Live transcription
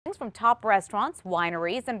from top restaurants,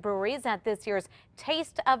 wineries, and breweries at this year's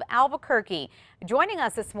Taste of Albuquerque. Joining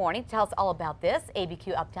us this morning to tell us all about this,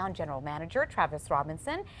 ABQ Uptown General Manager Travis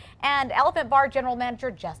Robinson and Elephant Bar General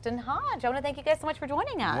Manager Justin Hodge. I want to thank you guys so much for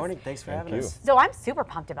joining us. Good morning. Thanks for having us. So I'm super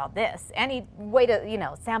pumped about this. Any way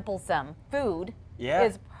to, sample some food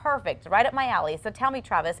is perfect, right up my alley. So tell me,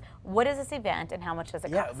 Travis, what is this event and how much does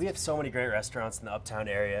it cost? Yeah, we have so many great restaurants in the Uptown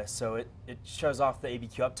area. So it shows off the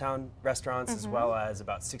ABQ Uptown restaurants as well as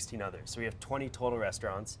about 16 others. So we have 20 total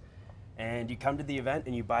restaurants. And you come to the event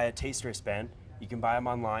and you buy a taste wristband. You can buy them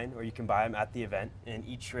online or you can buy them at the event. And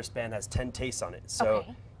each wristband has 10 tastes on it. So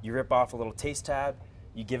you rip off a little taste tab.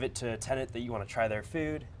 You give it to a tenant that you want to try their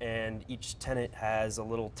food. And each tenant has a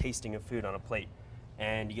little tasting of food on a plate.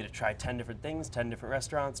 And you get to try 10 different things, 10 different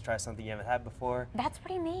restaurants, try something you haven't had before. That's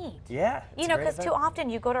pretty neat. Yeah. Because too often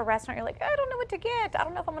you go to a restaurant, you're like, I don't know what to get. I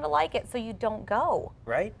don't know if I'm going to like it, so you don't go.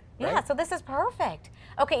 Right? Yeah, so this is perfect.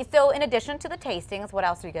 Okay, so in addition to the tastings, what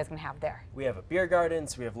else are you guys going to have there? We have a beer garden,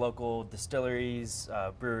 so we have local distilleries,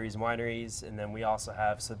 breweries, wineries, and then we also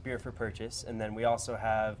have some beer for purchase. And then we also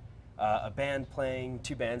have a band playing,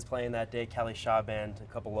 2 bands playing that day, Kelly Shaw Band,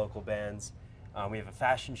 a couple local bands. We have a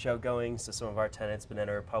fashion show going, so some of our tenants,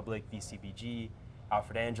 Banana Republic, BCBG,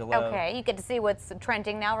 Alfred Angelo. Okay, you get to see what's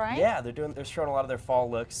trending now, right? Yeah, they're showing a lot of their fall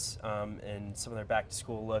looks and some of their back to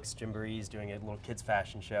school looks. Gymboree's doing a little kids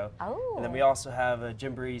fashion show. Oh. And then we also have a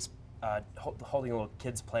Gymboree's holding a little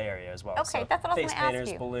kids play area as well. Okay, so that's what I was face going to ask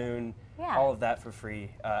painters, you. balloon, all of that for free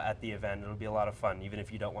at the event. It'll be a lot of fun, even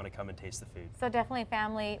if you don't want to come and taste the food. So definitely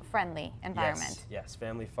family-friendly environment. Yes,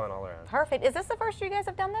 family fun all around. Perfect. Is this the first year you guys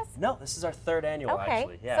have done this? No, this is our 3rd annual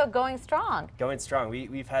actually. Yeah. So going strong. Going strong.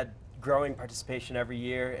 We've had growing participation every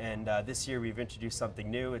year, and this year we've introduced something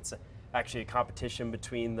new. It's actually a competition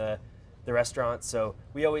between the restaurants. So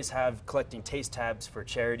we always have collecting taste tabs for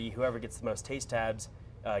charity. Whoever gets the most taste tabs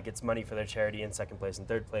gets money for their charity in 2nd place and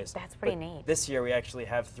 3rd place. That's pretty neat. This year we actually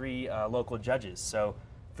have 3 local judges. So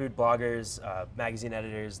food bloggers, magazine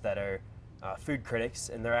editors that are food critics,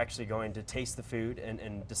 and they're actually going to taste the food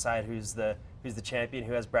and decide who's the champion,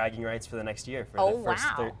 who has bragging rights for the next year for the first,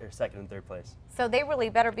 2nd, and 3rd place. So they really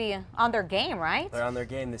better be on their game, right? They're on their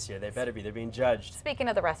game this year. They better be. They're being judged. Speaking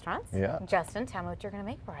of the restaurants, Justin, tell me what you're going to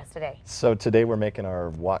make for us today. So today we're making our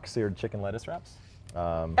wok seared chicken lettuce wraps.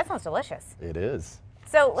 That sounds delicious. It is.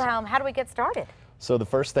 So how do we get started? So the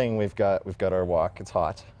first thing we've got our wok. It's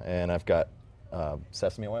hot, and I've got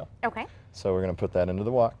sesame oil. Okay. So we're going to put that into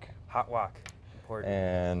the wok. Hot wok. Important.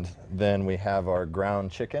 And then we have our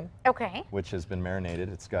ground chicken. Okay. Which has been marinated.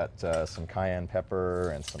 It's got some cayenne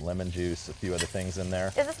pepper and some lemon juice, a few other things in there.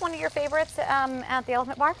 Is this one of your favorites at the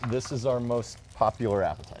Elephant Bar? This is our most popular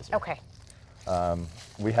appetizer. Okay.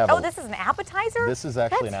 We have. Oh, this is an appetizer? This is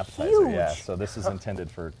actually an appetizer. Huge. Yeah. So this is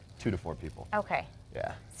intended for 2 to 4 people. Okay.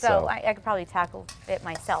 Yeah. So I could probably tackle it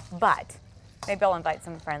myself, but maybe I'll invite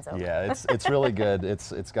some friends over. Yeah, it's really good.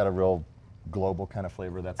 It's got a real global kind of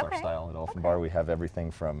flavor. That's our style at Elephant Bar. We have everything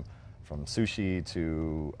from sushi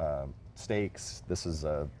to steaks. This is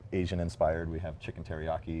Asian inspired. We have chicken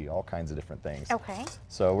teriyaki, all kinds of different things. Okay.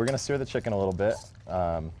 So we're going to sear the chicken a little bit.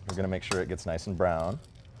 We're going to make sure it gets nice and brown.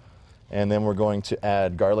 And then we're going to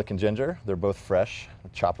add garlic and ginger. They're both fresh.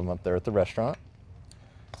 We'll chop them up there at the restaurant.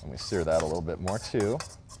 And we sear that a little bit more too.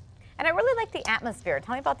 And I really like the atmosphere.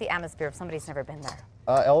 Tell me about the atmosphere if somebody's never been there.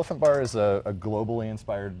 Elephant Bar is a globally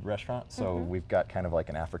inspired restaurant, so we've got kind of like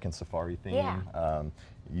an African safari theme. Yeah.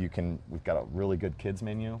 We've got a really good kids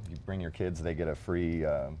menu. You bring your kids, they get a free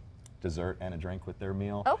dessert and a drink with their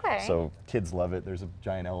meal. Okay. So kids love it. There's a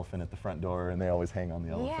giant elephant at the front door, and they always hang on the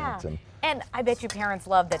elephant. Yeah. And I bet you parents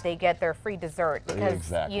love that they get their free dessert because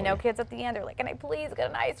Exactly. kids at the end are like, can I please get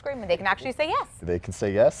an ice cream? And they can actually say yes. They can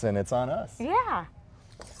say yes, and it's on us. Yeah.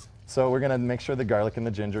 So we're going to make sure the garlic and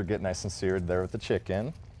the ginger get nice and seared there with the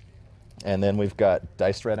chicken. And then we've got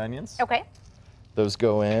diced red onions. Okay. Those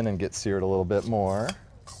go in and get seared a little bit more.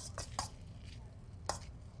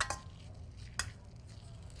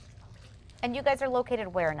 And you guys are located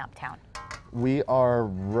where in Uptown? We are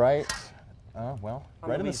right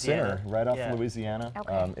in the center, right off Louisiana.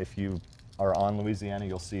 Okay. If you are on Louisiana,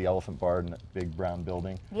 you'll see Elephant Bar in that big brown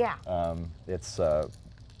building. Yeah. It's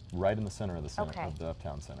right in the center of the center of the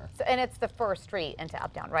Uptown Center. So, and it's the first street into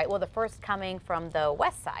Uptown, right? Well, the first coming from the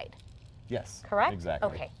west side. Yes. Correct? Exactly.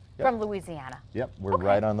 Okay. Yep. From Louisiana. Yep. We're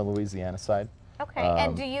right on the Louisiana side. Okay,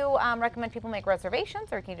 and do you recommend people make reservations,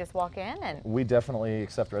 or can you just walk in? And we definitely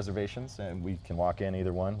accept reservations, and we can walk in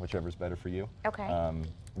either one, whichever's better for you. Okay.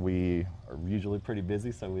 We are usually pretty busy,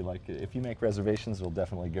 so we like it. If you make reservations, we'll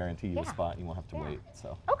definitely guarantee you a spot, and you won't have to wait.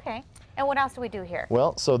 So. Okay, and what else do we do here?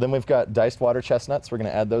 Well, so then we've got diced water chestnuts. We're going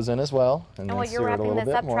to add those in as well. And while you're wrapping this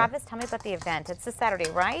up, Travis, tell me about the event. It's this Saturday,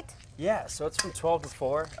 right? Yeah, so it's from 12 to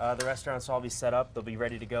 4. The restaurants will all be set up. They'll be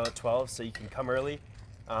ready to go at 12, so you can come early.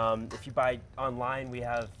 If you buy online, we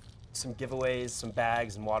have some giveaways, some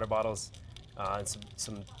bags and water bottles, and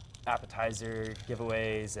some appetizer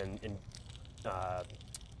giveaways and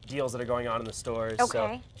deals that are going on in the stores. Okay.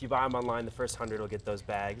 So if you buy them online, the first 100 will get those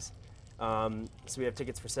bags. So we have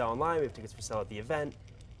tickets for sale online, we have tickets for sale at the event,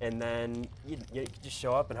 and then you can just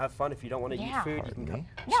show up and have fun. If you don't want to eat food, you can come.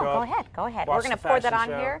 No, show go up, ahead, go ahead. watch We're going to the pour that on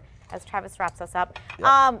fashion show. here as Travis wraps us up.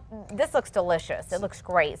 Yep. This looks delicious. It looks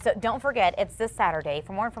great. So don't forget, it's this Saturday.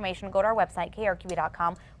 For more information, go to our website,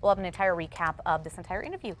 KRQE.com. We'll have an entire recap of this entire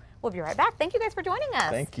interview. We'll be right back. Thank you guys for joining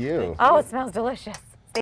us. Thank you. Oh, it smells delicious.